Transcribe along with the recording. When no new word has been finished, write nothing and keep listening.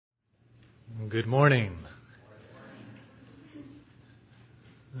Good morning.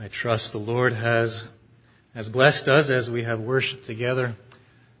 I trust the Lord has blessed us as we have worshiped together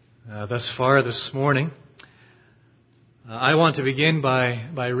thus far this morning. I want to begin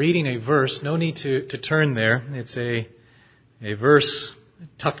by reading a verse. No need to turn there. It's a verse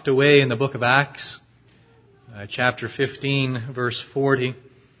tucked away in the book of Acts, chapter 15, verse 40.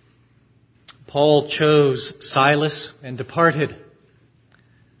 Paul chose Silas and departed,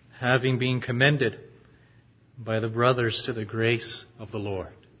 having been commended by the brothers to the grace of the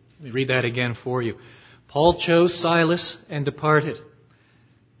Lord. Let me read that again for you. Paul chose Silas and departed,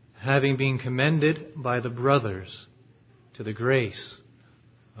 having been commended by the brothers to the grace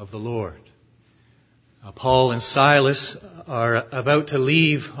of the Lord. Paul and Silas are about to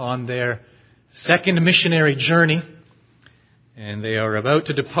leave on their second missionary journey, and they are about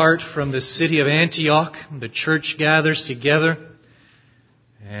to depart from the city of Antioch. The church gathers together,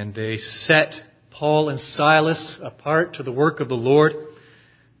 and they set Paul and Silas apart to the work of the Lord.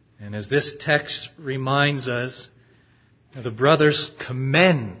 And as this text reminds us, the brothers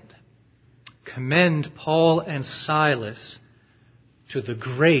commend Paul and Silas to the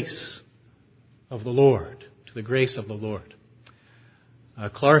grace of the Lord. To the grace of the Lord.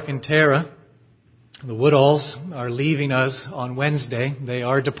 Clark and Tara, the Woodalls, are leaving us on Wednesday. They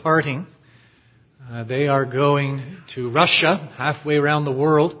are departing. They are going to Russia, halfway around the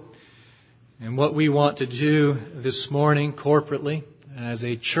world. And what we want to do this morning corporately as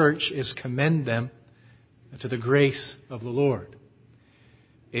a church is commend them to the grace of the Lord.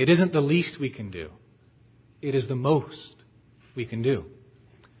 It isn't the least we can do. It is the most we can do.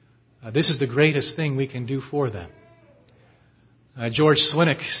 This is the greatest thing we can do for them. George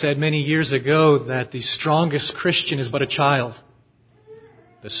Swinnock said many years ago that the strongest Christian is but a child.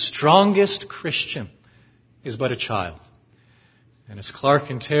 The strongest Christian is but a child. And as Clark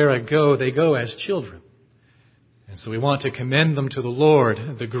and Tara go, they go as children. And so we want to commend them to the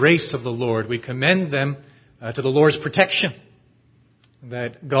Lord, the grace of the Lord. We commend them to the Lord's protection.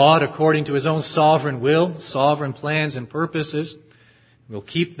 That God, according to His own sovereign will, sovereign plans and purposes, will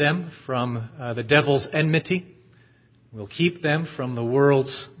keep them from the devil's enmity. Will keep them from the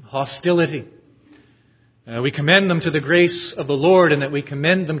world's hostility. We commend them to the grace of the Lord, and that we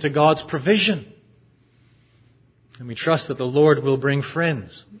commend them to God's provision. And we trust that the Lord will bring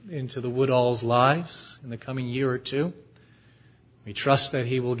friends into the Woodalls' lives in the coming year or two. We trust that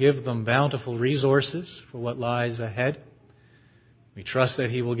He will give them bountiful resources for what lies ahead. We trust that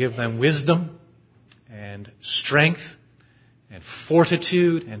He will give them wisdom and strength and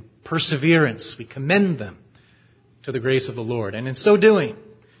fortitude and perseverance. We commend them to the grace of the Lord. And in so doing,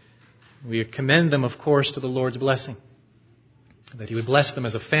 we commend them, of course, to the Lord's blessing. That He would bless them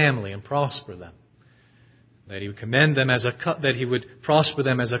as a family and prosper them. That He would commend them that He would prosper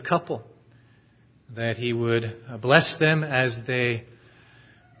them as a couple. That He would bless them as they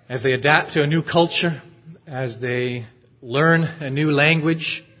adapt to a new culture, as they learn a new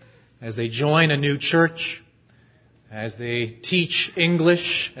language, as they join a new church, as they teach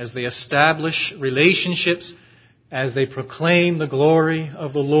English, as they establish relationships, as they proclaim the glory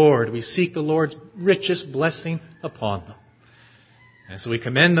of the Lord. We seek the Lord's richest blessing upon them. And so we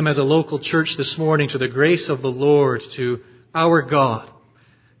commend them as a local church this morning to the grace of the Lord, to our God,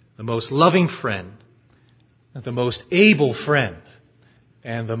 the most loving friend, the most able friend,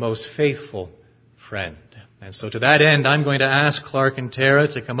 and the most faithful friend. And so to that end, I'm going to ask Clark and Tara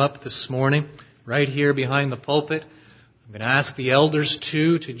to come up this morning, right here behind the pulpit. I'm going to ask the elders,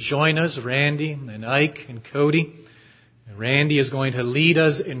 too, to join us, Randy and Ike and Cody. Randy is going to lead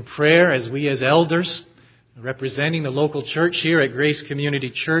us in prayer as we as elders, representing the local church here at Grace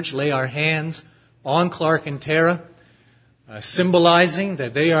Community Church, lay our hands on Clark and Tara, symbolizing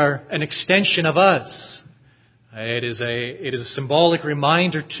that they are an extension of us. It is a symbolic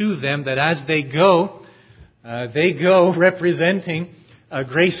reminder to them that as they go representing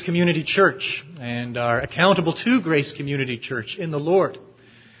Grace Community Church and are accountable to Grace Community Church in the Lord.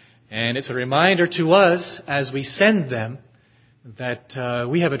 And it's a reminder to us as we send them that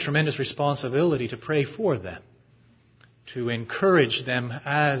we have a tremendous responsibility to pray for them, to encourage them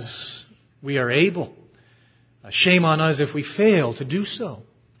as we are able. Shame on us if we fail to do so.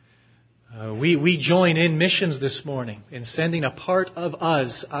 We join in missions this morning in sending a part of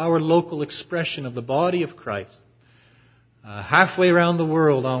us, our local expression of the body of Christ, halfway around the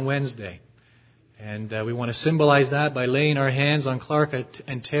world on Wednesday. And we want to symbolize that by laying our hands on Clark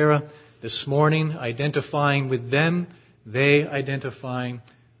and Tara this morning, identifying with them, they identifying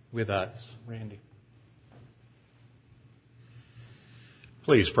with us. Randy.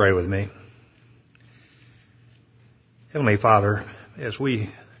 Please pray with me. Heavenly Father, as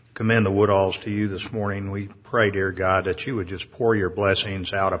we commend the Woodalls to you this morning. We pray, dear God, that you would just pour your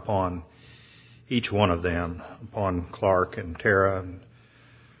blessings out upon each one of them, upon Clark and Tara and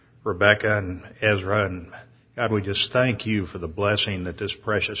Rebecca and Ezra. And God, we just thank you for the blessing that this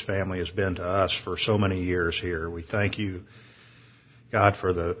precious family has been to us for so many years here. We thank you, God,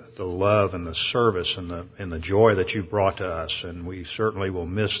 for the love and the service and the joy that you've brought to us. And we certainly will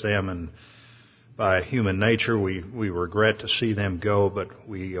miss them, and by human nature, we regret to see them go, but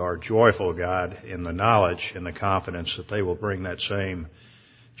we are joyful, God, in the knowledge and the confidence that they will bring that same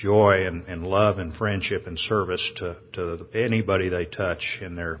joy and love and friendship and service to anybody they touch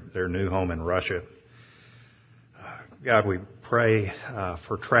in their new home in Russia. God, we pray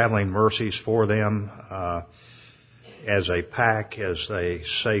for traveling mercies for them as a pack, as they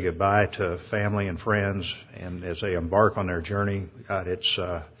say goodbye to family and friends, and as they embark on their journey. God, it's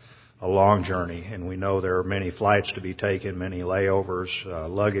a long journey, and we know there are many flights to be taken, many layovers,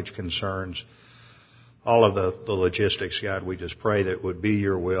 luggage concerns, all of the logistics. God, we just pray that it would be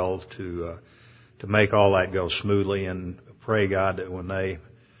your will to make all that go smoothly, and pray, God, that when they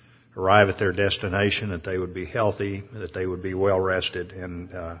arrive at their destination, that they would be healthy, that they would be well rested and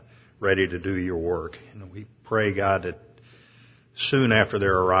ready to do your work. And we pray, God, that soon after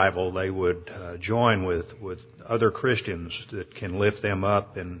their arrival, they would join with other Christians that can lift them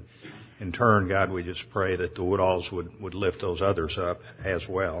up. And in turn, God, we just pray that the Woodalls would lift those others up as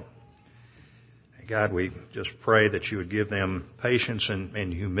well. And God, we just pray that you would give them patience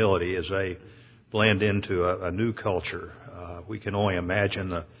and humility as they blend into a new culture. We can only imagine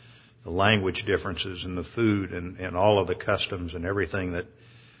the language differences and the food and all of the customs and everything that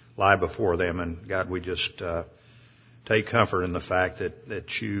lie before them. And God, we just take comfort in the fact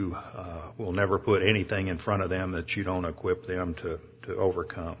that you will never put anything in front of them that you don't equip them to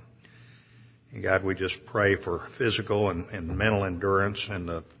overcome. And God, we just pray for physical and mental endurance and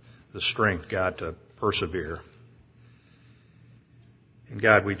the strength, God, to persevere. And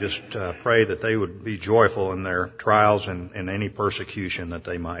God, we just pray that they would be joyful in their trials and any persecution that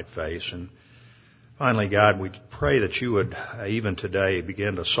they might face. And finally, God, we pray that you would even today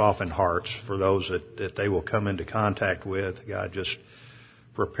begin to soften hearts for those that they will come into contact with. God, just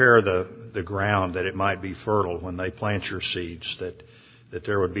prepare the ground that it might be fertile when they plant your seeds, that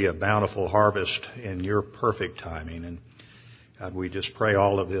there would be a bountiful harvest in your perfect timing. And God, we just pray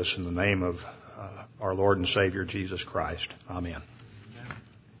all of this in the name of our Lord and Savior, Jesus Christ. Amen.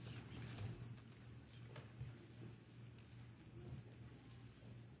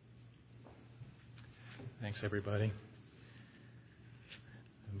 Thanks, everybody.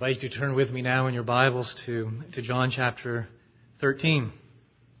 I invite you to turn with me now in your Bibles to John chapter 13.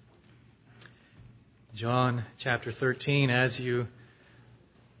 John chapter 13. As you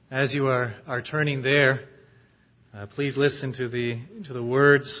are turning there, please listen to the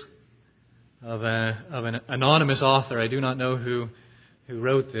words of an anonymous author. I do not know who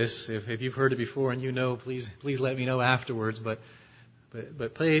wrote this. If you've heard it before and you know, please let me know afterwards. But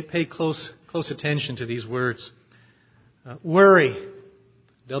pay close attention to these words. Worry,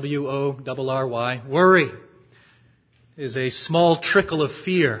 W-O-R-R-Y, worry is a small trickle of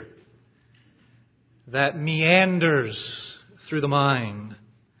fear that meanders through the mind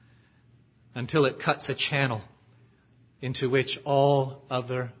until it cuts a channel into which all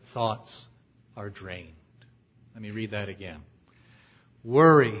other thoughts are drained. Let me read that again.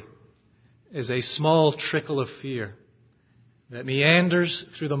 Worry is a small trickle of fear that meanders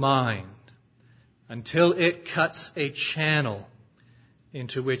through the mind until it cuts a channel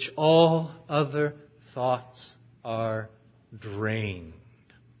into which all other thoughts are drained.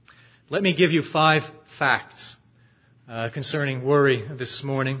 Let me give you 5 facts concerning worry this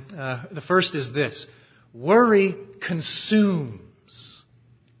morning. The first is this: worry consumes.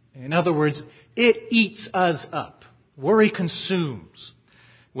 In other words, it eats us up. Worry consumes.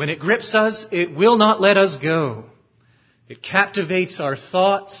 When it grips us, it will not let us go. It captivates our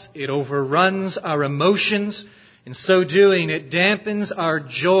thoughts. It overruns our emotions. In so doing, it dampens our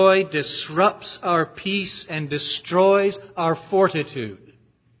joy, disrupts our peace, and destroys our fortitude.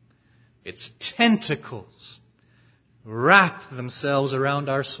 Its tentacles wrap themselves around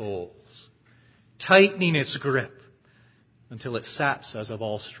our souls, tightening its grip until it saps us of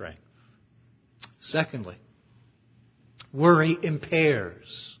all strength. Secondly, worry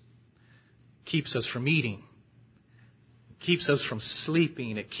impairs, keeps us from eating, keeps us from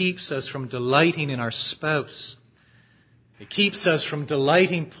sleeping. It keeps us from delighting in our spouse. It keeps us from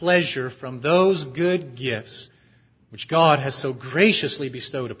delighting pleasure from those good gifts which God has so graciously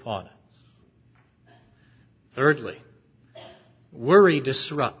bestowed upon us. Thirdly, worry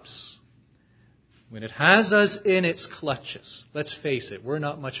disrupts. when it has us in its clutches, let's face it, we're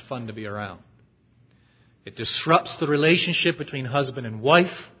not much fun to be around. It disrupts the relationship between husband and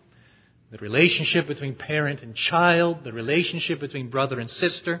wife, the relationship between parent and child, the relationship between brother and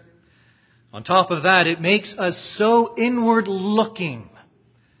sister. On top of that, it makes us so inward looking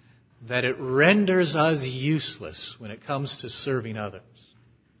that it renders us useless when it comes to serving others.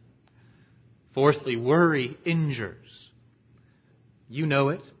 Fourthly, worry injures. You know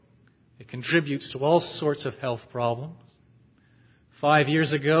it. It contributes to all sorts of health problems. 5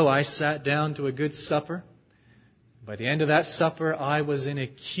 years ago, I sat down to a good supper. By the end of that supper, I was in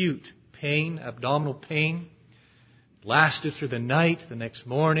acute pain, abdominal pain. It lasted through the night. The next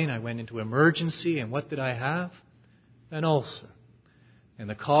morning, I went into emergency, and what did I have? An ulcer. And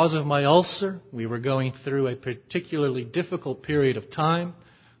the cause of my ulcer, we were going through a particularly difficult period of time.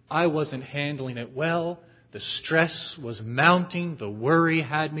 I wasn't handling it well. The stress was mounting. The worry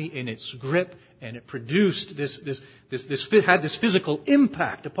had me in its grip, and it produced had this physical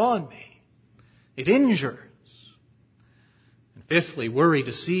impact upon me. It injures. And fifthly, worry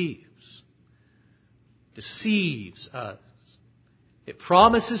deceives us. It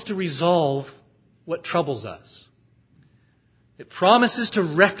promises to resolve what troubles us. It promises to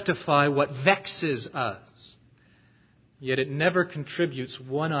rectify what vexes us. Yet it never contributes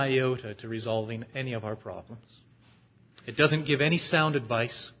one iota to resolving any of our problems. It doesn't give any sound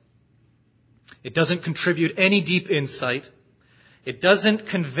advice. It doesn't contribute any deep insight. It doesn't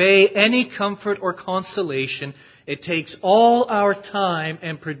convey any comfort or consolation. It takes all our time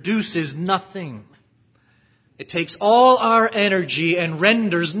and produces nothing. It takes all our energy and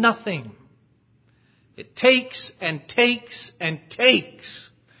renders nothing. It takes and takes and takes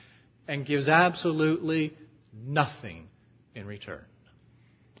and gives absolutely nothing in return.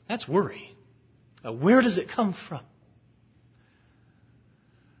 That's worry. Now, where does it come from?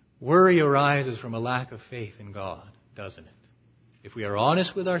 Worry arises from a lack of faith in God, doesn't it? If we are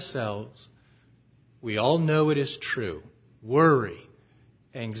honest with ourselves, we all know it is true. Worry,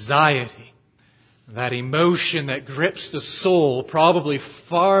 anxiety, that emotion that grips the soul probably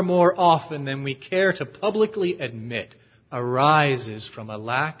far more often than we care to publicly admit, arises from a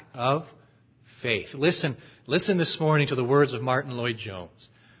lack of faith. Listen this morning to the words of Martin Lloyd-Jones.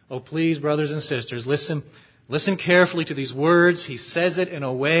 Oh, please, brothers and sisters, listen carefully to these words. He says it in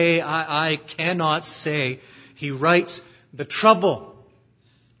a way I cannot say. He writes the trouble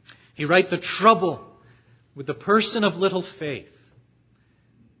with the person of little faith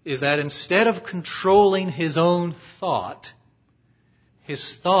is that instead of controlling his own thought,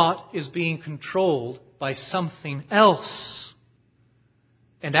 his thought is being controlled by something else.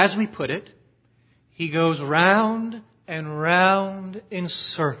 And as we put it, he goes round and round in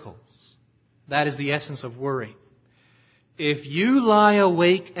circles. That is the essence of worry. If you lie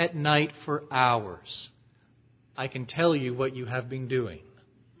awake at night for hours, I can tell you what you have been doing.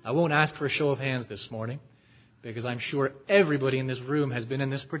 I won't ask for a show of hands this morning, because I'm sure everybody in this room has been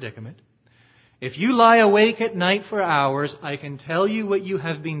in this predicament. If you lie awake at night for hours, I can tell you what you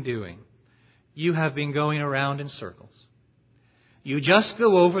have been doing. You have been going around in circles. You just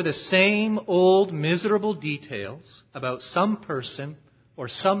go over the same old miserable details about some person or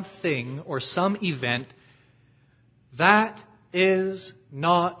something or some event. That is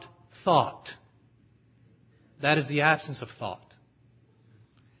not thought. That is the absence of thought.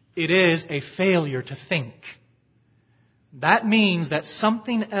 It is a failure to think. That means that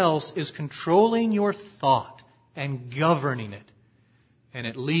something else is controlling your thought and governing it. And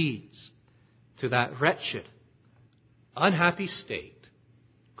it leads to that wretched, unhappy state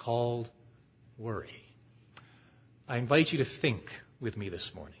called worry. I invite you to think with me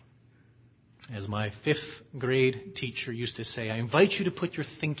this morning. As my 5th grade teacher used to say, I invite you to put your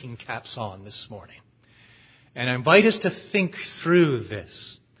thinking caps on this morning. And I invite us to think through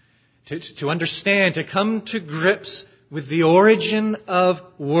this, to understand, to come to grips with the origin of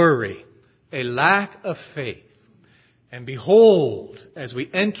worry, a lack of faith. And behold, as we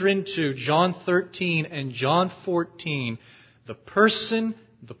enter into John 13 and John 14, the person,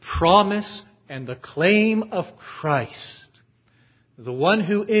 the promise, and the claim of Christ, the one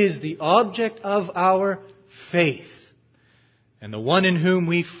who is the object of our faith, and the one in whom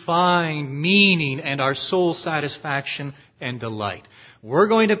we find meaning and our soul satisfaction and delight. We're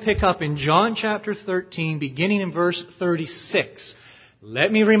going to pick up in John chapter 13, beginning in verse 36.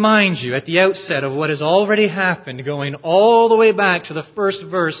 Let me remind you at the outset of what has already happened, going all the way back to the first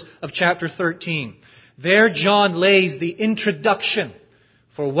verse of chapter 13. There John lays the introduction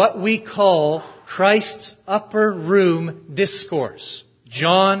for what we call Christ's upper room discourse.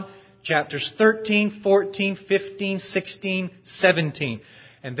 John chapters 13, 14, 15, 16, 17.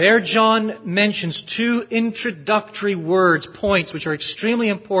 And there John mentions two introductory words, points, which are extremely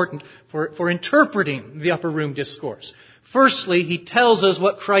important for interpreting the upper room discourse. Firstly, he tells us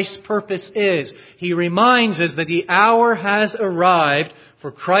what Christ's purpose is. He reminds us that the hour has arrived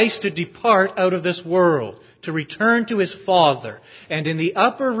for Christ to depart out of this world, to return to His Father. And in the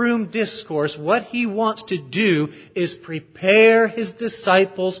upper room discourse, what He wants to do is prepare His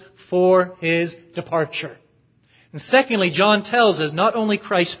disciples for His departure. And secondly, John tells us not only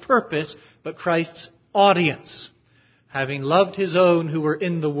Christ's purpose, but Christ's audience. Having loved His own who were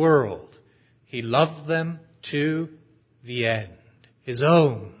in the world, He loved them to the end. His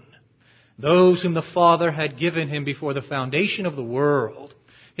own. Those whom the Father had given Him before the foundation of the world.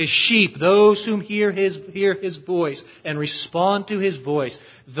 His sheep, those whom hear His voice and respond to His voice.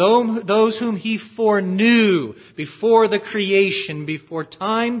 Those whom He foreknew before the creation, before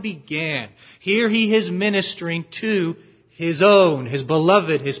time began. Here He is ministering to His own, His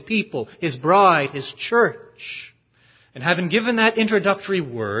beloved, His people, His bride, His church. And having given that introductory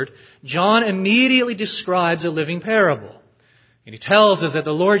word, John immediately describes a living parable. And he tells us that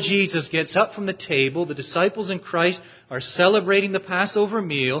the Lord Jesus gets up from the table. The disciples in Christ are celebrating the Passover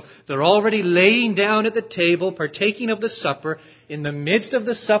meal. They're already laying down at the table, partaking of the supper. In the midst of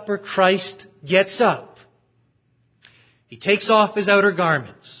the supper, Christ gets up. He takes off His outer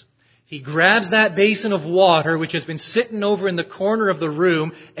garments. He grabs that basin of water which has been sitting over in the corner of the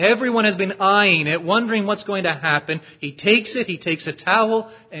room. Everyone has been eyeing it, wondering what's going to happen. He takes it, he takes a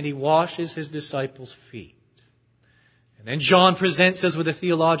towel, and he washes His disciples' feet. And then John presents us with the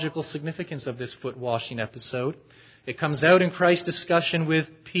theological significance of this foot washing episode. It comes out in Christ's discussion with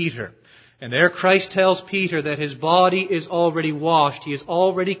Peter. And there Christ tells Peter that his body is already washed. He is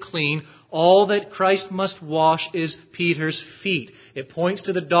already clean. All that Christ must wash is Peter's feet. It points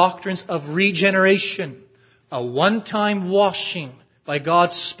to the doctrines of regeneration. A one-time washing by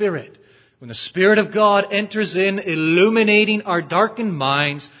God's Spirit. When the Spirit of God enters in, illuminating our darkened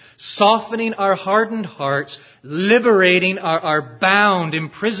minds, softening our hardened hearts, liberating our bound,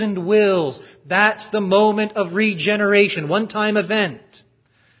 imprisoned wills. That's the moment of regeneration, one-time event.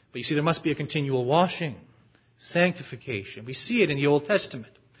 But you see, there must be a continual washing, sanctification. We see it in the Old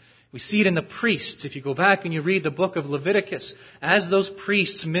Testament. We see it in the priests. If you go back and you read the book of Leviticus, as those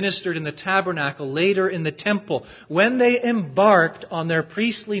priests ministered in the tabernacle, later in the temple, when they embarked on their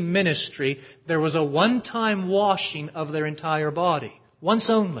priestly ministry, there was a one-time washing of their entire body. Once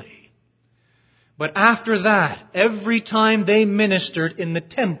only. But after that, every time they ministered in the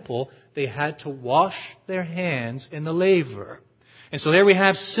temple, they had to wash their hands in the laver. And so there we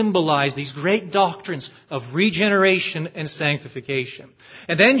have symbolized these great doctrines of regeneration and sanctification.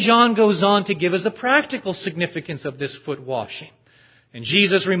 And then John goes on to give us the practical significance of this foot washing. And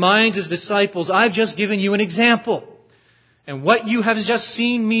Jesus reminds His disciples, I've just given you an example. And what you have just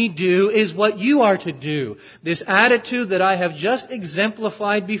seen me do is what you are to do. This attitude that I have just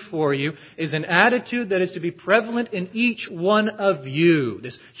exemplified before you is an attitude that is to be prevalent in each one of you.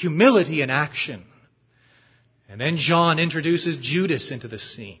 This humility in action. And then John introduces Judas into the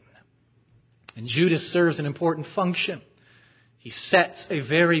scene. And Judas serves an important function. He sets a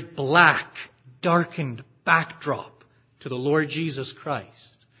very black, darkened backdrop to the Lord Jesus Christ.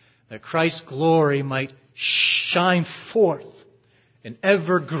 That Christ's glory might shine forth in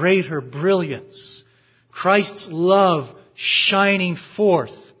ever greater brilliance. Christ's love shining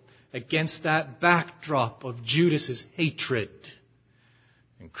forth against that backdrop of Judas's hatred.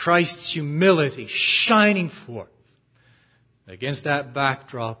 And Christ's humility shining forth against that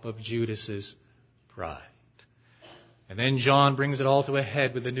backdrop of Judas's pride. And then John brings it all to a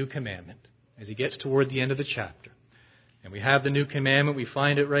head with the new commandment as he gets toward the end of the chapter. And we have the new commandment. We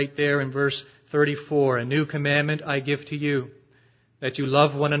find it right there in verse 34. A new commandment I give to you, that you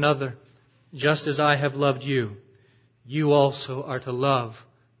love one another, just as I have loved you. You also are to love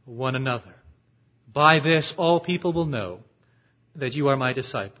one another. By this all people will know that you are my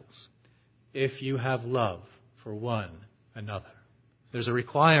disciples, if you have love for one another. There's a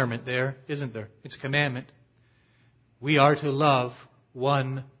requirement there, isn't there? It's a commandment. We are to love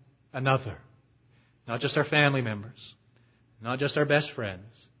one another. Not just our family members. Not just our best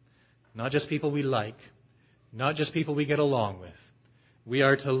friends. Not just people we like. Not just people we get along with. We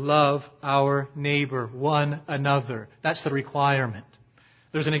are to love our neighbor, one another. That's the requirement.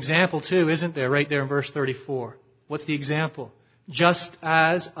 There's an example too, isn't there? Right there in verse 34. What's the example? Just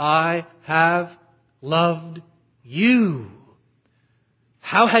as I have loved you.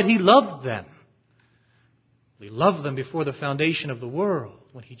 How had He loved them? He loved them before the foundation of the world,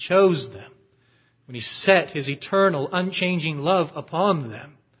 when He chose them, when He set His eternal, unchanging love upon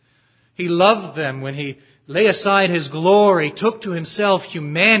them. He loved them when He lay aside his glory, took to himself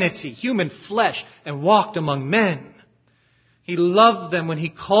humanity, human flesh, and walked among men. He loved them when he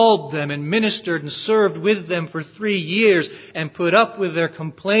called them and ministered and served with them for 3 years and put up with their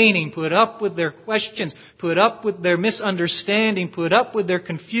complaining, put up with their questions, put up with their misunderstanding, put up with their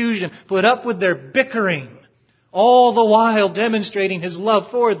confusion, put up with their bickering, all the while demonstrating his love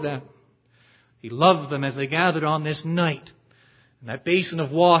for them. He loved them as they gathered on this night. And that basin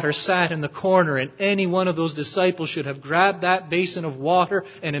of water sat in the corner, and any one of those disciples should have grabbed that basin of water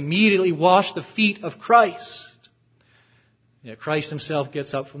and immediately washed the feet of Christ. Yet Christ himself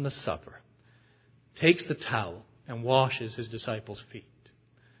gets up from the supper, takes the towel, and washes his disciples' feet.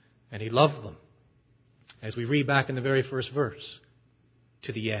 And he loved them, as we read back in the very first verse,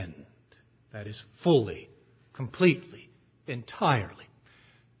 to the end. That is, fully, completely, entirely,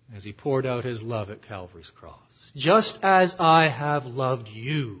 as he poured out his love at Calvary's cross. Just as I have loved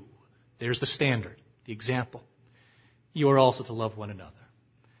you, there's the standard, the example, you are also to love one another.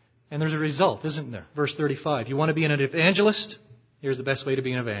 And there's a result, isn't there? Verse 35. You want to be an evangelist? Here's the best way to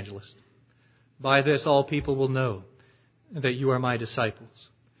be an evangelist. By this all people will know that you are my disciples,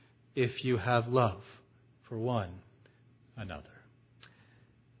 if you have love for one another.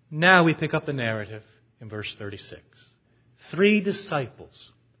 Now we pick up the narrative in verse 36. 3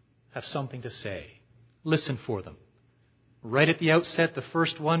 disciples have something to say. Listen for them. Right at the outset, the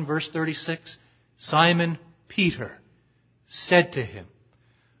first one, verse 36, Simon Peter said to him,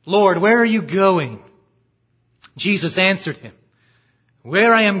 Lord, where are you going? Jesus answered him,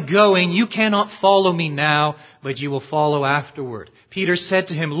 where I am going, you cannot follow me now, but you will follow afterward. Peter said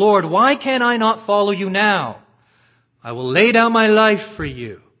to him, Lord, why can I not follow you now? I will lay down my life for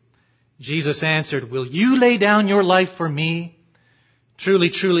you. Jesus answered, will you lay down your life for me? Truly,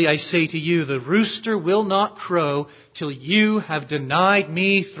 truly, I say to you, the rooster will not crow till you have denied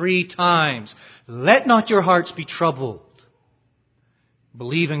me 3 times. Let not your hearts be troubled.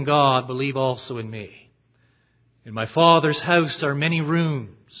 Believe in God, believe also in me. In my Father's house are many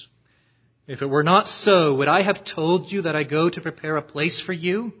rooms. If it were not so, would I have told you that I go to prepare a place for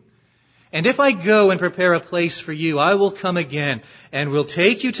you? And if I go and prepare a place for you, I will come again and will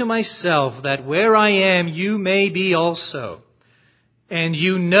take you to myself, that where I am, you may be also. And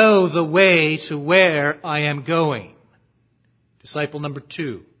you know the way to where I am going. Disciple number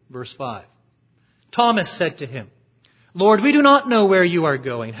 2, verse 5. Thomas said to him, Lord, we do not know where you are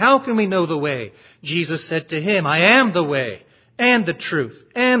going. How can we know the way? Jesus said to him, I am the way and the truth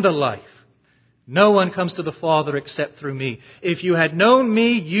and the life. No one comes to the Father except through me. If you had known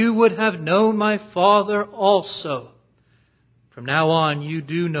me, you would have known my Father also. From now on, you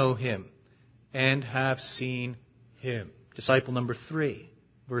do know him and have seen him. Disciple number 3,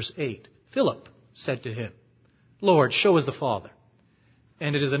 verse 8. Philip said to him, Lord, show us the Father,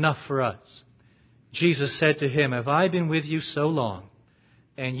 and it is enough for us. Jesus said to him, have I been with you so long,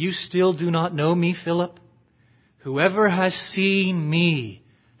 and you still do not know me, Philip? Whoever has seen me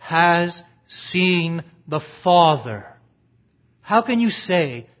has seen the Father. How can you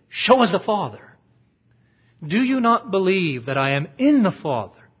say, show us the Father? Do you not believe that I am in the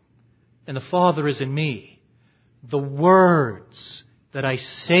Father, and the Father is in me? The words that I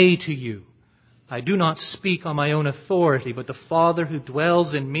say to you, I do not speak on my own authority, but the Father who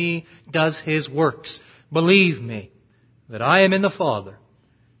dwells in me does his works. Believe me that I am in the Father,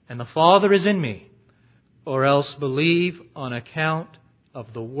 and the Father is in me, or else believe on account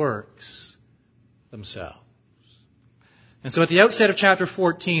of the works themselves. And so at the outset of chapter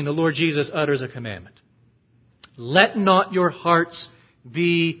 14, the Lord Jesus utters a commandment. Let not your hearts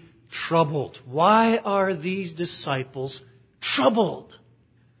be troubled. Why are these disciples troubled?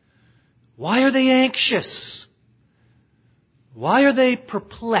 Why are they anxious? Why are they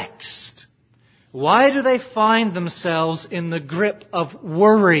perplexed? Why do they find themselves in the grip of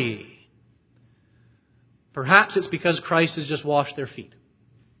worry? Perhaps it's because Christ has just washed their feet.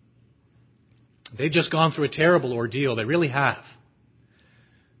 They've just gone through a terrible ordeal. They really have.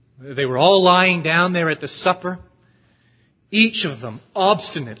 They were all lying down there at the supper. Each of them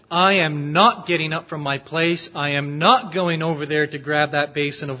obstinate. I am not getting up from my place. I am not going over there to grab that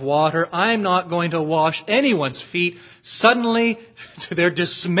basin of water. I am not going to wash anyone's feet. Suddenly, to their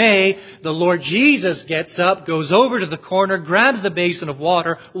dismay, the Lord Jesus gets up, goes over to the corner, grabs the basin of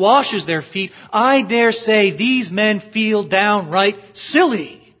water, washes their feet. I dare say these men feel downright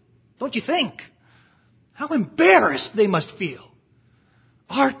silly. Don't you think? How embarrassed they must feel.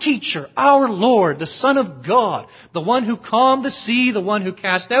 Our teacher, our Lord, the Son of God, the one who calmed the sea, the one who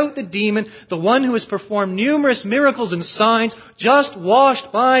cast out the demon, the one who has performed numerous miracles and signs, just washed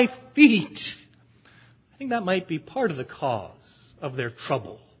my feet. I think that might be part of the cause of their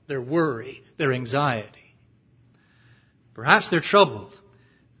trouble, their worry, their anxiety. Perhaps they're troubled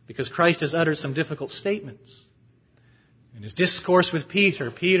because Christ has uttered some difficult statements. In his discourse with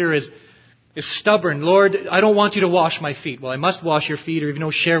Peter, Peter is stubborn. Lord, I don't want you to wash my feet. Well, I must wash your feet, or even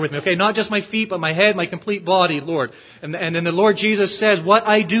share with me. Okay, not just my feet, but my head, my complete body, Lord. And then the Lord Jesus says, what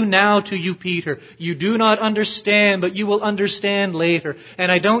I do now to you, Peter, you do not understand, but you will understand later. And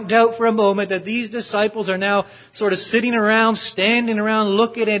I don't doubt for a moment that these disciples are now sort of sitting around, standing around,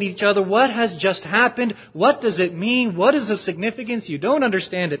 looking at each other. What has just happened? What does it mean? What is the significance? You don't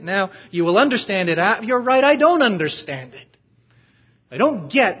understand it now. You will understand it after. You're right, I don't understand it. I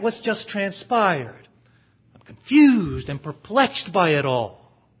don't get what's just transpired. I'm confused and perplexed by it all.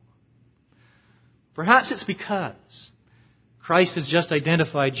 Perhaps it's because Christ has just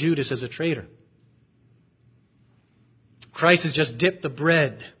identified Judas as a traitor. Christ has just dipped the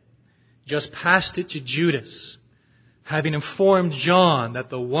bread, just passed it to Judas, having informed John that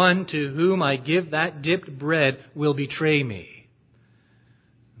the one to whom I give that dipped bread will betray me.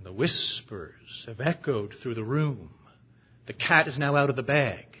 And the whispers have echoed through the room. The cat is now out of the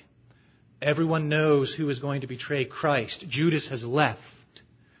bag. Everyone knows who is going to betray Christ. Judas has left.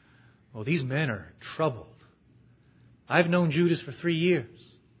 Well, these men are troubled. I've known Judas for 3 years.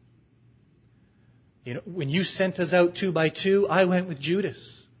 You know, when you sent us out 2 by 2, I went with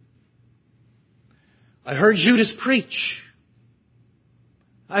Judas. I heard Judas preach.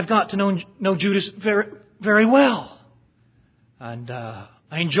 I've got to know Judas very, very well. And I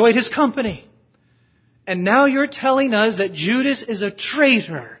enjoyed his company. And now you're telling us that Judas is a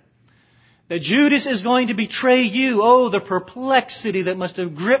traitor. That Judas is going to betray you. Oh, the perplexity that must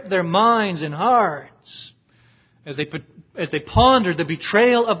have gripped their minds and hearts as they pondered the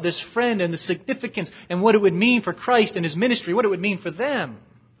betrayal of this friend and the significance and what it would mean for Christ and his ministry, what it would mean for them.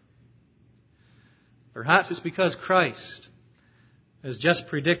 Perhaps it's because Christ has just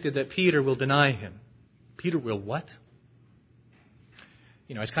predicted that Peter will deny him. Peter will what?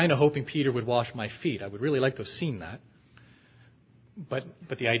 You know, I was kind of hoping Peter would wash my feet. I would really like to have seen that. But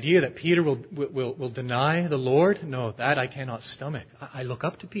the idea that Peter will deny the Lord, no, that I cannot stomach. I look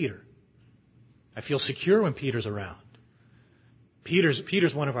up to Peter. I feel secure when Peter's around.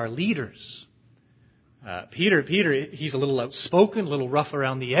 Peter's one of our leaders. Peter, he's a little outspoken, a little rough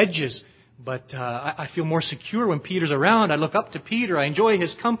around the edges. But I feel more secure when Peter's around. I look up to Peter. I enjoy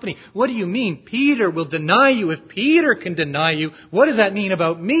his company. What do you mean? Peter will deny you. If Peter can deny you, what does that mean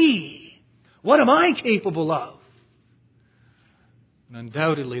about me? What am I capable of? And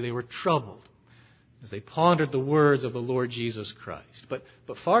undoubtedly they were troubled as they pondered the words of the Lord Jesus Christ. But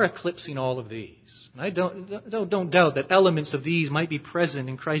far eclipsing all of these, and I don't doubt that elements of these might be present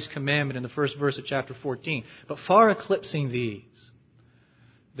in Christ's commandment in the first verse of chapter 14. But far eclipsing these,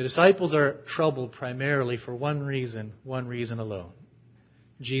 the disciples are troubled primarily for one reason alone.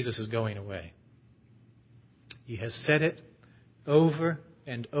 Jesus is going away. He has said it over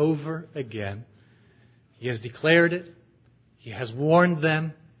and over again. He has declared it. He has warned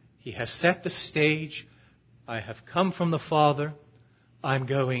them. He has set the stage. I have come from the Father. I'm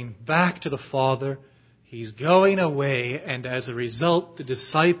going back to the Father. He's going away, and as a result, the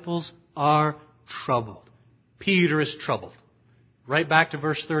disciples are troubled. Peter is troubled. Right back to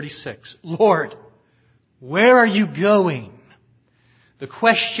verse 36. Lord, where are you going? The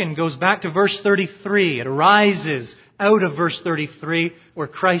question goes back to verse 33. It arises out of verse 33 where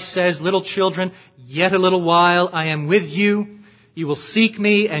Christ says, little children, yet a little while I am with you. You will seek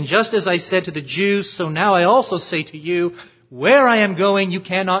me. And just as I said to the Jews, so now I also say to you, where I am going, you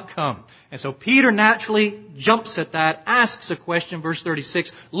cannot come. And so Peter naturally jumps at that, asks a question, verse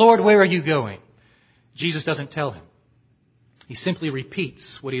 36, Lord, where are you going? Jesus doesn't tell him. He simply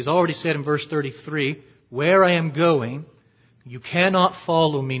repeats what he's already said in verse 33, where I am going, you cannot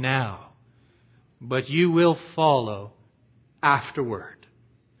follow me now, but you will follow afterward.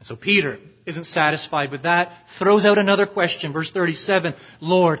 And so Peter isn't satisfied with that, throws out another question, verse 37,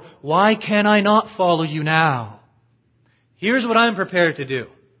 Lord, why can I not follow you now? Here's what I'm prepared to do.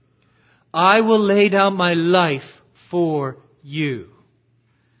 I will lay down my life for you.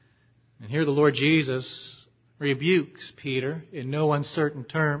 And here the Lord Jesus rebukes Peter in no uncertain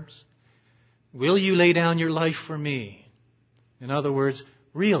terms. Will you lay down your life for me? In other words,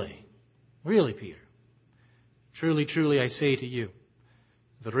 really, Peter, truly, truly I say to you,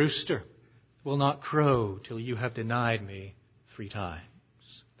 the rooster will not crow till you have denied me 3 times.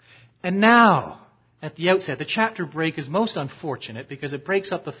 And now, at the outset, the chapter break is most unfortunate because it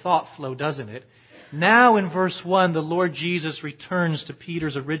breaks up the thought flow, doesn't it? Now in verse 1, the Lord Jesus returns to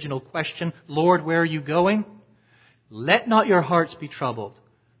Peter's original question, Lord, where are you going? Let not your hearts be troubled.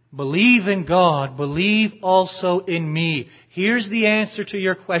 Believe in God. Believe also in me. Here's the answer to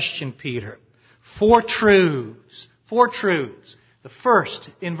your question, Peter. 4 truths. 4 truths. The first,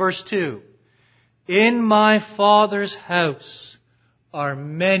 in verse 2, in my Father's house are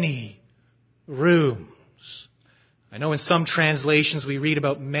many rooms. I know in some translations we read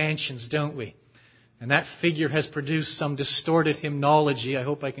about mansions, don't we? And that figure has produced some distorted hymnology. I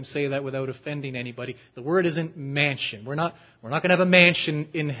hope I can say that without offending anybody. The word isn't mansion. We're not going to have a mansion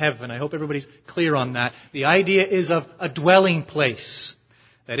in heaven. I hope everybody's clear on that. The idea is of a dwelling place.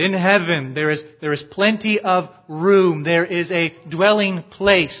 That in heaven there is plenty of room. There is a dwelling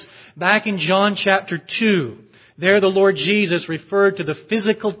place. Back in John chapter 2, there the Lord Jesus referred to the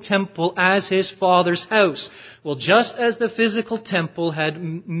physical temple as His Father's house. Well, just as the physical temple had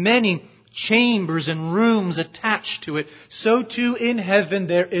many chambers and rooms attached to it, so too in heaven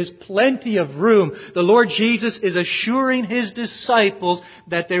there is plenty of room. The Lord Jesus is assuring His disciples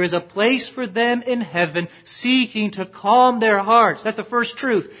that there is a place for them in heaven, seeking to calm their hearts. That's the first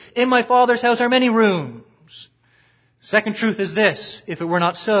truth. In my Father's house are many rooms. Second truth is this: if it were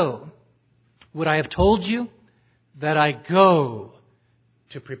not so, would I have told you that I go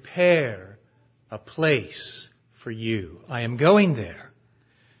to prepare a place for you? I am going there.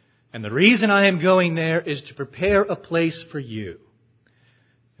 And the reason I am going there is to prepare a place for you.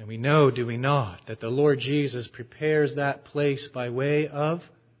 And we know, do we not, that the Lord Jesus prepares that place by way of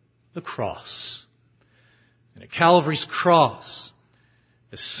the cross. And at Calvary's cross,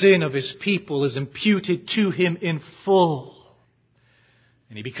 the sin of His people is imputed to Him in full.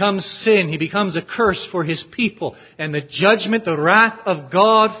 And He becomes sin, He becomes a curse for His people. And the judgment, the wrath of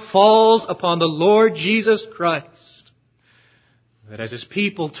God falls upon the Lord Jesus Christ. That as His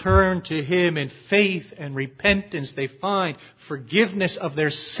people turn to Him in faith and repentance, they find forgiveness of their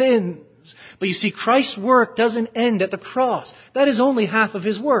sins. But you see, Christ's work doesn't end at the cross. That is only half of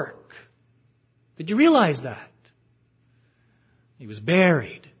His work. Did you realize that? He was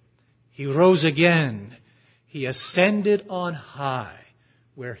buried. He rose again. He ascended on high,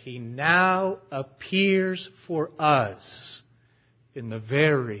 where He now appears for us in the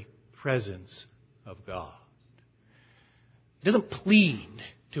very presence of God. He doesn't plead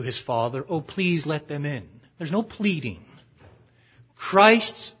to His Father, oh, please let them in. There's no pleading.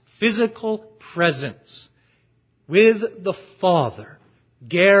 Christ's physical presence with the Father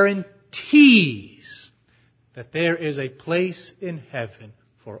guarantees that there is a place in heaven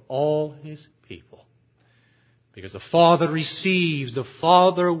for all His people. Because the Father receives, the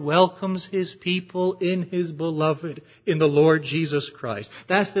Father welcomes His people in His beloved, in the Lord Jesus Christ.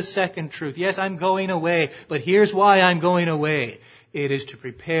 That's the second truth. Yes, I'm going away, but here's why I'm going away. It is to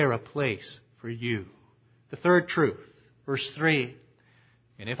prepare a place for you. The third truth, verse 3.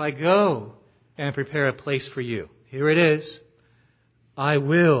 And if I go and prepare a place for you, here it is, I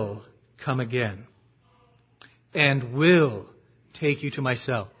will come again and will take you to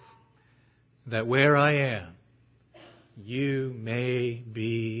myself, that where I am, you may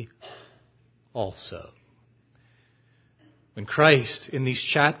be also. When Christ in these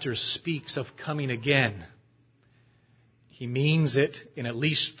chapters speaks of coming again, He means it in at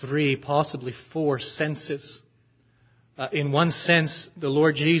least 3, possibly 4 senses. In one sense, the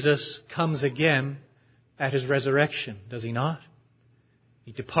Lord Jesus comes again at His resurrection, does He not?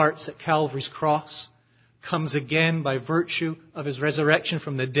 He departs at Calvary's cross, comes again by virtue of His resurrection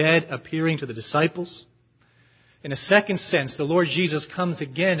from the dead, appearing to the disciples. In a second sense, the Lord Jesus comes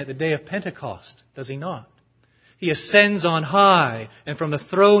again at the day of Pentecost, does He not? He ascends on high, and from the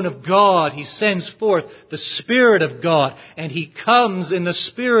throne of God He sends forth the Spirit of God, and He comes in the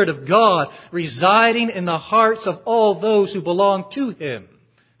Spirit of God, residing in the hearts of all those who belong to Him.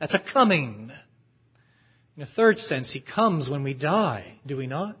 That's a coming. In a third sense, He comes when we die, do we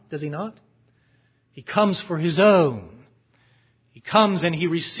not? Does He not? He comes for His own. He comes and He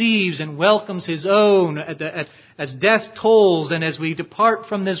receives and welcomes His own as death tolls and as we depart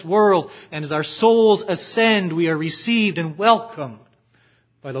from this world and as our souls ascend, we are received and welcomed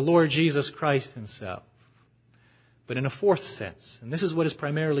by the Lord Jesus Christ Himself. But in a fourth sense, and this is what is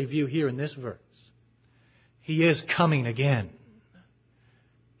primarily viewed here in this verse, He is coming again.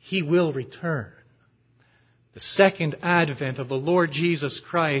 He will return. The second advent of the Lord Jesus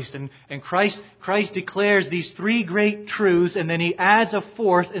Christ. And Christ declares these 3 great truths, and then He adds a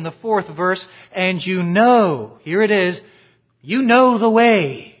fourth in the 4th verse. And you know, here it is, you know the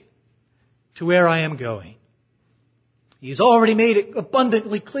way to where I am going. He's already made it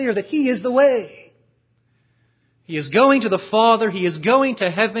abundantly clear that He is the way. He is going to the Father. He is going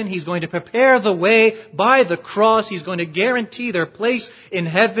to heaven. He's going to prepare the way by the cross. He's going to guarantee their place in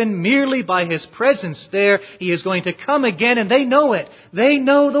heaven merely by His presence there. He is going to come again, and they know it. They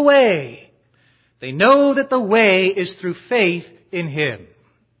know the way. They know that the way is through faith in Him.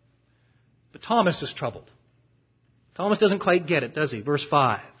 But Thomas is troubled. Thomas doesn't quite get it, does he? Verse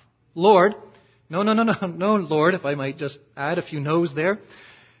 5. Lord, no, Lord, if I might just add a few no's there.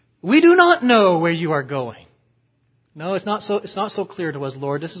 We do not know where you are going. No, it's not so clear to us,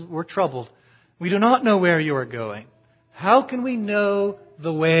 Lord. We're troubled. We do not know where you are going. How can we know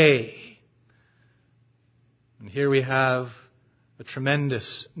the way? And here we have a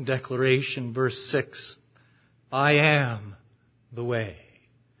tremendous declaration, verse 6. I am the way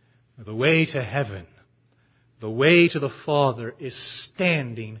to heaven. The way to the Father is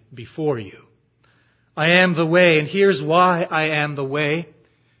standing before you. I am the way, and here's why I am the way.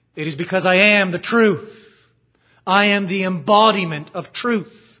 It is because I am the truth. I am the embodiment of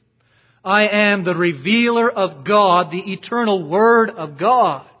truth. I am the revealer of God, the eternal Word of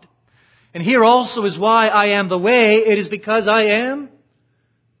God. And here also is why I am the way. It is because I am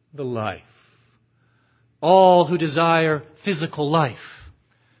the life. All who desire physical life,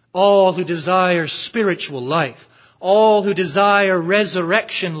 all who desire spiritual life, all who desire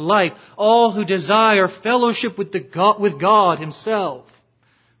resurrection life, all who desire fellowship with God Himself,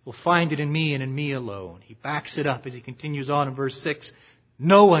 will find it in me and in me alone. He backs it up as he continues on in verse 6.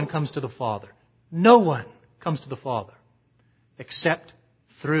 No one comes to the Father. No one comes to the Father except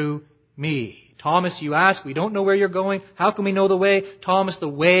through me. Thomas, you ask, we don't know where you're going. How can we know the way? Thomas, the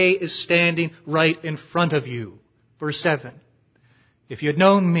way is standing right in front of you. Verse 7. If you had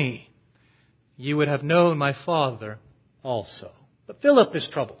known me, you would have known my Father also. But Philip is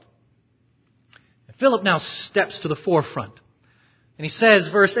troubled. And Philip now steps to the forefront. And he says,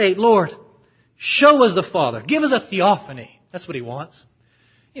 verse 8, Lord, show us the Father. Give us a theophany. That's what he wants.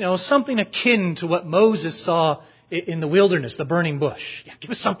 Something akin to what Moses saw in the wilderness, the burning bush. Yeah, give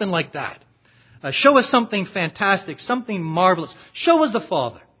us something like that. Show us something fantastic, something marvelous. Show us the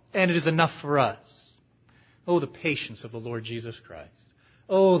Father, and it is enough for us. Oh, the patience of the Lord Jesus Christ.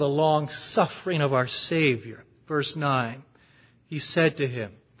 Oh, the long suffering of our Savior. Verse 9, he said to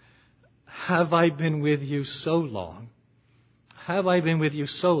him, have I been with you so long? Have I been with you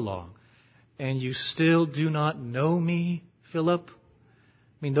so long, and you still do not know me, Philip? I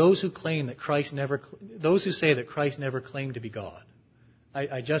mean, those who say that Christ never claimed to be God,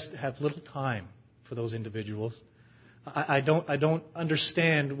 I just have little time for those individuals. I don't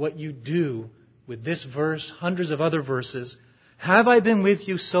understand what you do with this verse, hundreds of other verses. Have I been with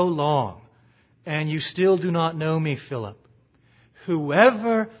you so long, and you still do not know me, Philip?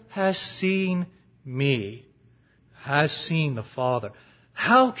 Whoever has seen me has seen the Father.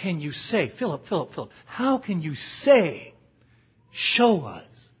 How can you say, Philip, how can you say, show us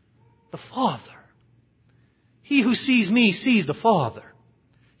the Father? He who sees me sees the Father.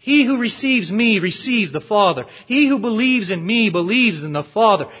 He who receives me receives the Father. He who believes in me believes in the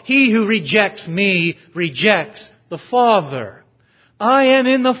Father. He who rejects me rejects the Father. I am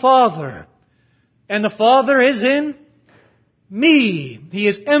in the Father, and the Father is in me. He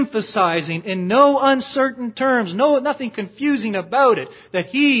is emphasizing in no uncertain terms, nothing confusing about it, that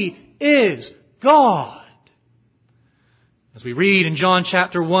He is God. As we read in John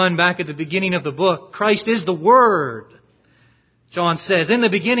chapter 1, back at the beginning of the book, Christ is the Word. John says, in the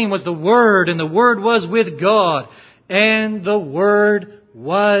beginning was the Word, and the Word was with God, and the Word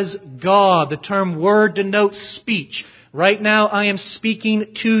was God. The term word denotes speech. Right now I am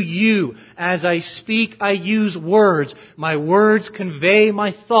speaking to you. As I speak, I use words. My words convey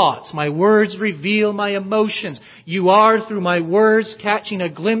my thoughts. My words reveal my emotions. You are, through my words, catching a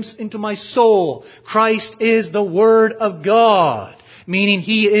glimpse into my soul. Christ is the Word of God, meaning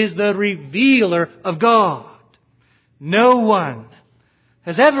He is the revealer of God. No one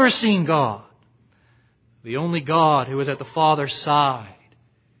has ever seen God. The only God who is at the Father's side.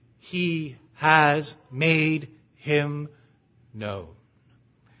 He has made Him known.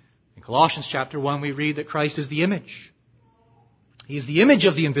 In Colossians chapter 1 we read that Christ is the image. He is the image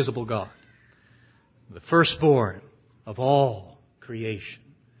of the invisible God, the firstborn of all creation.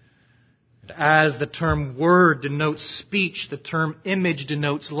 And as the term word denotes speech, the term image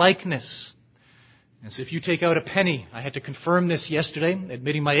denotes likeness. And so if you take out a penny, I had to confirm this yesterday,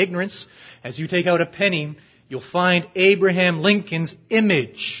 admitting my ignorance. As you take out a penny, you'll find Abraham Lincoln's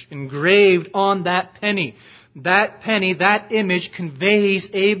image engraved on that penny. That penny, that image conveys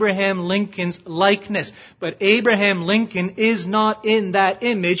Abraham Lincoln's likeness. But Abraham Lincoln is not in that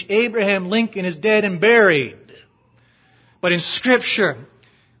image. Abraham Lincoln is dead and buried. But in Scripture,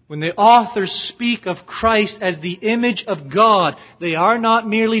 when the authors speak of Christ as the image of God, they are not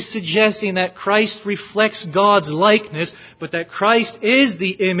merely suggesting that Christ reflects God's likeness, but that Christ is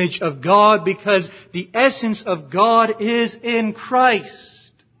the image of God because the essence of God is in Christ.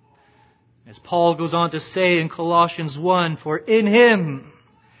 As Paul goes on to say in Colossians 1, for in Him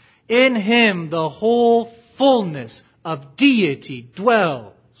the whole fullness of deity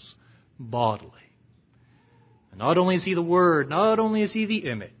dwells bodily. And not only is He the Word, not only is He the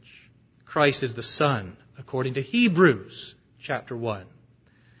image, Christ is the Son, according to Hebrews chapter 1.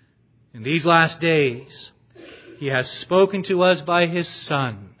 In these last days, He has spoken to us by His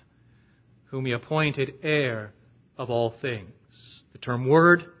Son, whom He appointed heir of all things. The term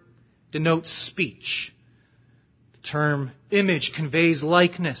word denotes speech. The term image conveys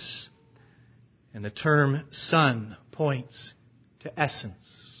likeness. And the term son points to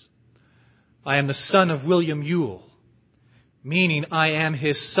essence. I am the son of William Ewell, meaning I am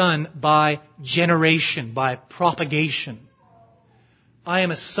his son by generation, by propagation. I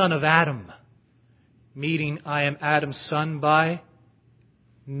am a son of Adam, meaning I am Adam's son by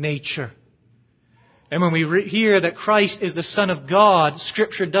nature. And when we hear that Christ is the Son of God,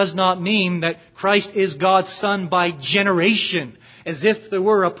 Scripture does not mean that Christ is God's Son by generation, as if there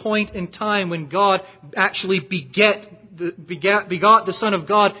were a point in time when God actually begot the Son of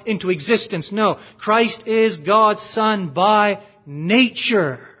God into existence. No, Christ is God's Son by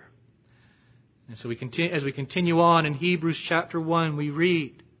nature. And so as we continue on in Hebrews chapter 1, we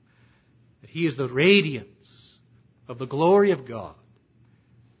read that He is the radiance of the glory of God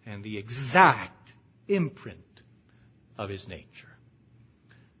and the exact imprint of His nature.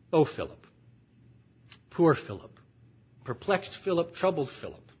 Oh, Philip, poor Philip, perplexed Philip, troubled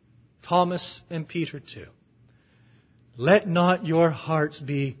Philip, Thomas and Peter too. Let not your hearts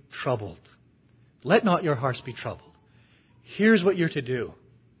be troubled. Let not your hearts be troubled. Here's what you're to do.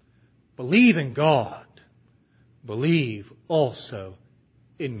 Believe in God. Believe also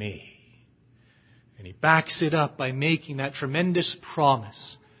in me. And he backs it up by making that tremendous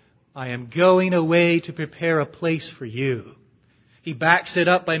promise. I am going away to prepare a place for you. He backs it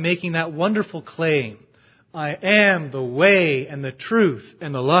up by making that wonderful claim. I am the way and the truth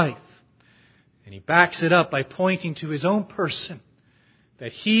and the life. And he backs it up by pointing to his own person,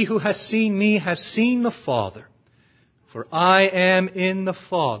 that he who has seen me has seen the Father. For I am in the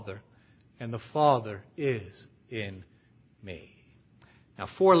Father, and the Father is in me. Now,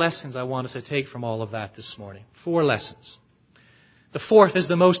 4 lessons I want us to take from all of that this morning. 4 lessons. The fourth is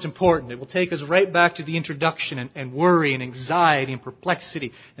the most important. It will take us right back to the introduction and worry and anxiety and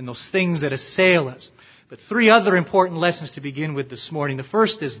perplexity and those things that assail us. But 3 other important lessons to begin with this morning. The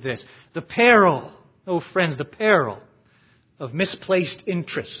first is this: the peril, oh friends, the peril of misplaced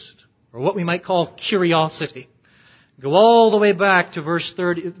interest, or what we might call curiosity. Go all the way back to verse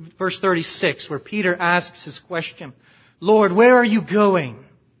 36, where Peter asks his question, Lord, where are you going?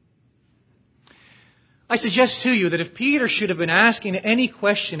 I suggest to you that if Peter should have been asking any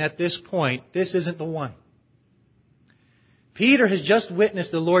question at this point, this isn't the one. Peter has just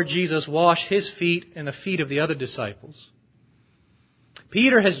witnessed the Lord Jesus wash his feet and the feet of the other disciples.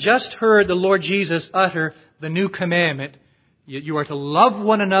 Peter has just heard the Lord Jesus utter the new commandment. You are to love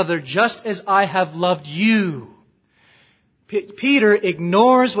one another just as I have loved you. Peter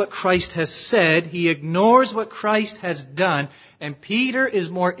ignores what Christ has said. He ignores what Christ has done. And Peter is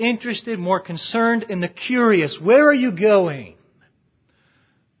more interested, more concerned in the curious. Where are you going?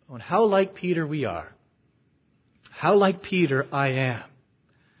 Oh, and how like Peter we are. How like Peter I am.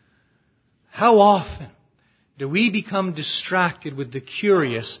 How often do we become distracted with the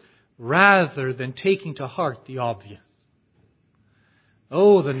curious rather than taking to heart the obvious?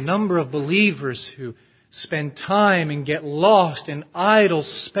 Oh, the number of believers who spend time and get lost in idle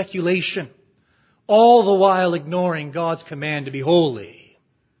speculation, all the while ignoring God's command to be holy.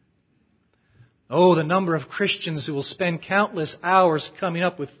 Oh, the number of Christians who will spend countless hours coming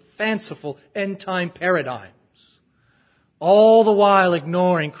up with fanciful end-time paradigms, all the while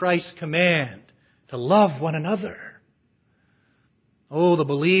ignoring Christ's command to love one another. Oh, the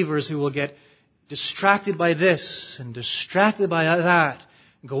believers who will get distracted by this and distracted by that,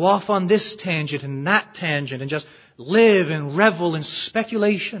 go off on this tangent and that tangent and just live and revel in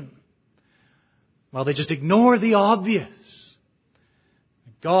speculation while they just ignore the obvious.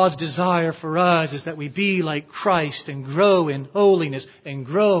 God's desire for us is that we be like Christ and grow in holiness and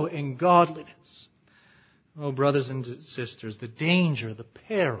grow in godliness. Oh, brothers and sisters, the danger, the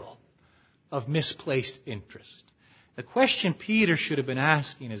peril of misplaced interest. The question Peter should have been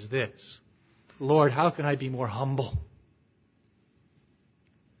asking is this: Lord, how can I be more humble?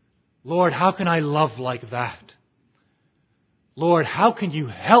 Lord, how can I love like that? Lord, how can you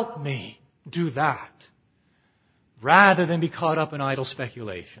help me do that? Rather than be caught up in idle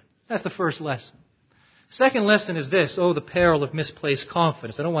speculation. That's the first lesson. Second lesson is this: oh, the peril of misplaced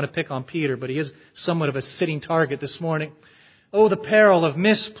confidence. I don't want to pick on Peter, but he is somewhat of a sitting target this morning. Oh, the peril of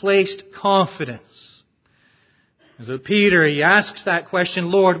misplaced confidence. And so Peter, he asks that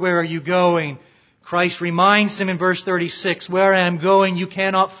question, Lord, where are you going? Christ reminds him in verse 36, where I am going, you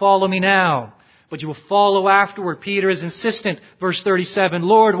cannot follow me now, but you will follow afterward. Peter is insistent. Verse 37,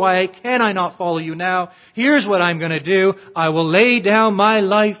 Lord, why can I not follow you now? Here's what I'm going to do. I will lay down my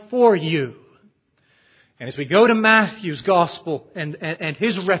life for you. And as we go to Matthew's Gospel and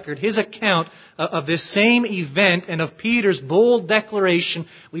his record, his account of this same event and of Peter's bold declaration,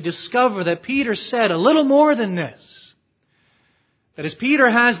 we discover that Peter said a little more than this. That as Peter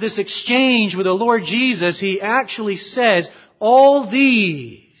has this exchange with the Lord Jesus, he actually says, all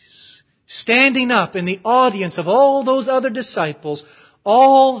these, standing up in the audience of all those other disciples,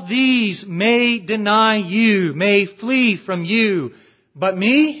 all these may deny you, may flee from you, but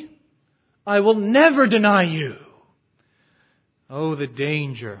me, I will never deny you. Oh, the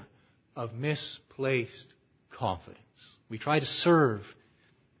danger of misplaced confidence. We try to serve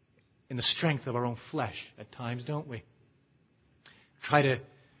in the strength of our own flesh at times, don't we? Try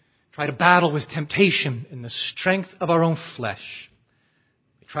to battle with temptation in the strength of our own flesh.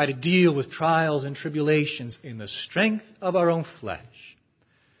 We try to deal with trials and tribulations in the strength of our own flesh,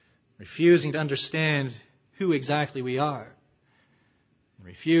 refusing to understand who exactly we are.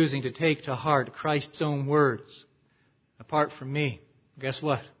 Refusing to take to heart Christ's own words. Apart from me, guess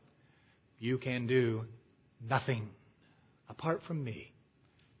what? You can do nothing. Apart from me,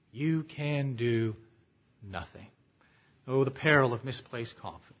 you can do nothing. Oh, the peril of misplaced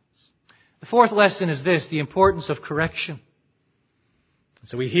confidence. The fourth lesson is this, the importance of correction.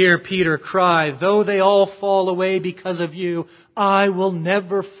 So we hear Peter cry, though they all fall away because of you, I will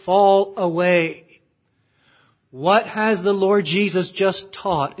never fall away. What has the Lord Jesus just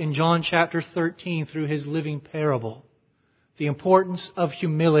taught in John chapter 13 through his living parable? The importance of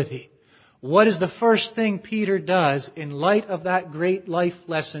humility. What is the first thing Peter does in light of that great life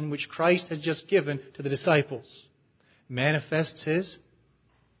lesson which Christ has just given to the disciples? Manifests his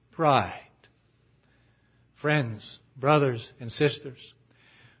pride. Friends, brothers and sisters,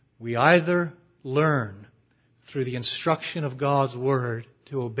 we either learn through the instruction of God's Word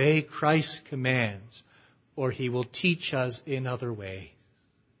to obey Christ's commands, or he will teach us in other ways.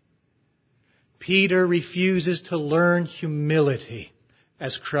 Peter refuses to learn humility,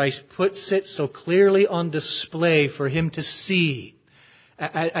 as Christ puts it so clearly on display for him to see.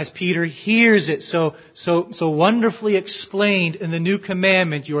 As Peter hears it so wonderfully explained in the new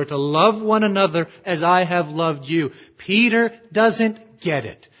commandment, you are to love one another as I have loved you. Peter doesn't get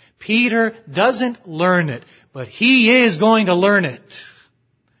it. Peter doesn't learn it, but he is going to learn it.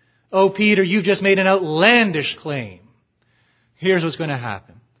 Oh, Peter, you've just made an outlandish claim. Here's what's going to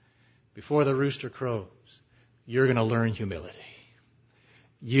happen. Before the rooster crows, you're going to learn humility.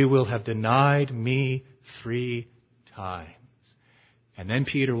 You will have denied me 3 times. And then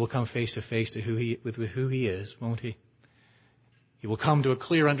Peter will come face to face with who he is, won't he? He will come to a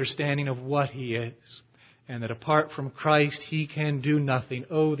clear understanding of what he is. And that apart from Christ, he can do nothing.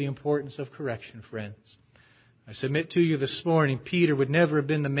 Oh, the importance of correction, friends. I submit to you this morning, Peter would never have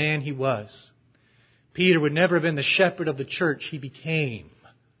been the man he was. Peter would never have been the shepherd of the church he became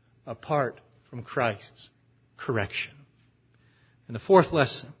apart from Christ's correction. And the fourth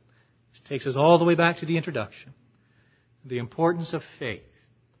lesson, this takes us all the way back to the introduction, the importance of faith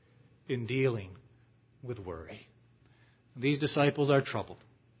in dealing with worry. These disciples are troubled.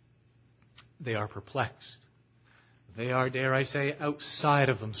 They are perplexed. They are, dare I say, outside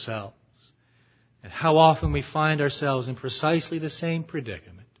of themselves. And how often we find ourselves in precisely the same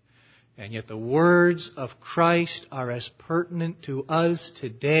predicament. And yet the words of Christ are as pertinent to us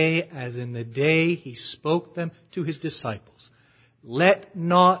today as in the day he spoke them to his disciples. Let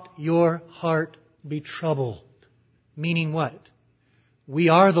not your heart be troubled. Meaning what? We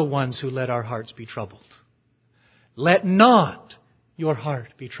are the ones who let our hearts be troubled. Let not your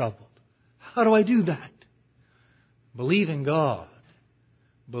heart be troubled. How do I do that? Believe in God.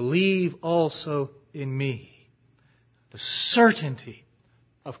 Believe also in me. The certainty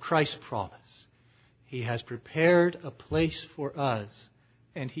of Christ's promise. He has prepared a place for us,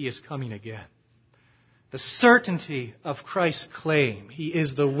 and he is coming again. The certainty of Christ's claim. He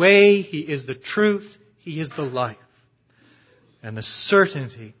is the way, he is the truth, he is the life. And the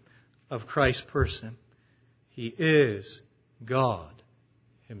certainty of Christ's person. He is God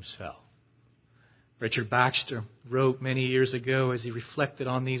himself. Richard Baxter wrote many years ago as he reflected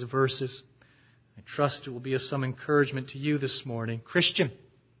on these verses. I trust it will be of some encouragement to you this morning. Christian,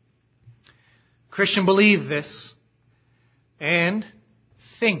 believe this and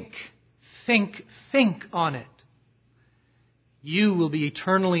think on it. You will be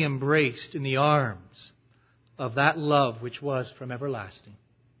eternally embraced in the arms of that love which was from everlasting.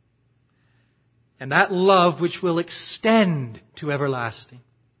 And that love which will extend to everlasting.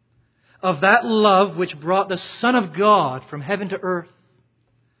 of that love which brought the Son of God from heaven to earth,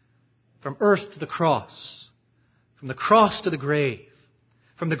 from earth to the cross, from the cross to the grave,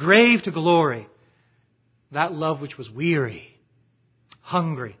 from the grave to glory. That love which was weary,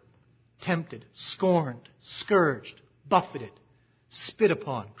 hungry, tempted, scorned, scourged, buffeted, spit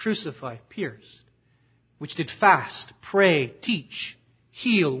upon, crucified, pierced, which did fast, pray, teach,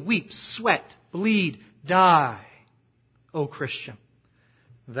 heal, weep, sweat, bleed, die. O Christian,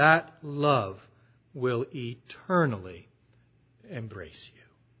 that love will eternally embrace you.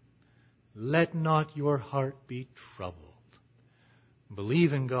 Let not your heart be troubled.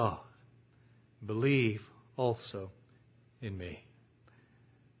 Believe in God. Believe also in me.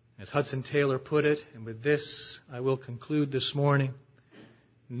 As Hudson Taylor put it, and with this I will conclude this morning,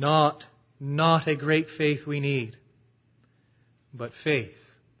 not a great faith we need, but faith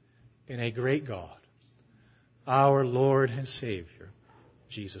in a great God, our Lord and Savior,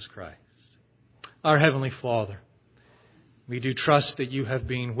 Jesus Christ. Our Heavenly Father, we do trust that you have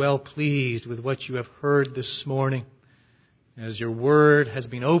been well pleased with what you have heard this morning, as your word has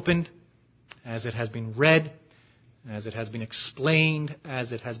been opened, as it has been read, as it has been explained,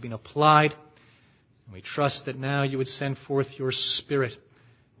 as it has been applied. And we trust that now you would send forth your Spirit,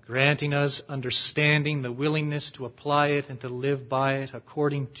 granting us understanding, the willingness to apply it and to live by it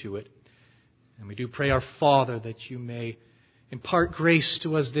according to it. And we do pray, our Father, that you may impart grace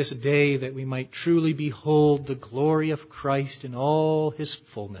to us this day, that we might truly behold the glory of Christ in all his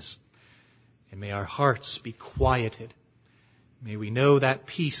fullness. And may our hearts be quieted. May we know that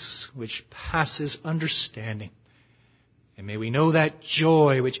peace which passes understanding. And may we know that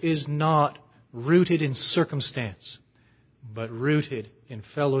joy which is not rooted in circumstance, but rooted in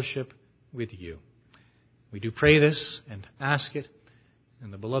fellowship with you. We do pray this and ask it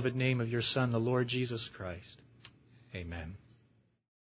in the beloved name of your Son, the Lord Jesus Christ. Amen.